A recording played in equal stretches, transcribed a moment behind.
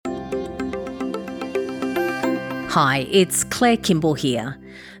Hi, it's Claire Kimball here.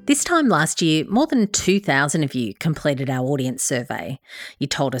 This time last year, more than 2,000 of you completed our audience survey. You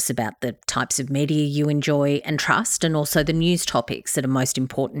told us about the types of media you enjoy and trust, and also the news topics that are most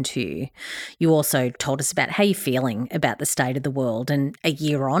important to you. You also told us about how you're feeling about the state of the world, and a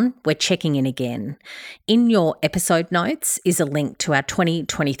year on, we're checking in again. In your episode notes is a link to our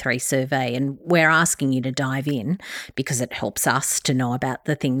 2023 survey, and we're asking you to dive in because it helps us to know about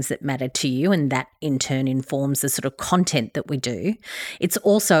the things that matter to you, and that in turn informs the sort of content that we do. It's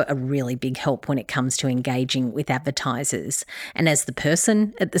also a really big help when it comes to engaging with advertisers. And as the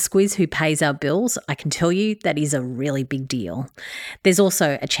person at the Squiz who pays our bills, I can tell you that is a really big deal. There's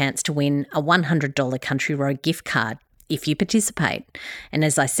also a chance to win a $100 Country Road gift card if you participate. And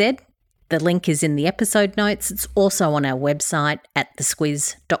as I said, the link is in the episode notes. It's also on our website at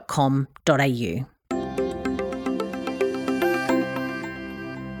thesquiz.com.au.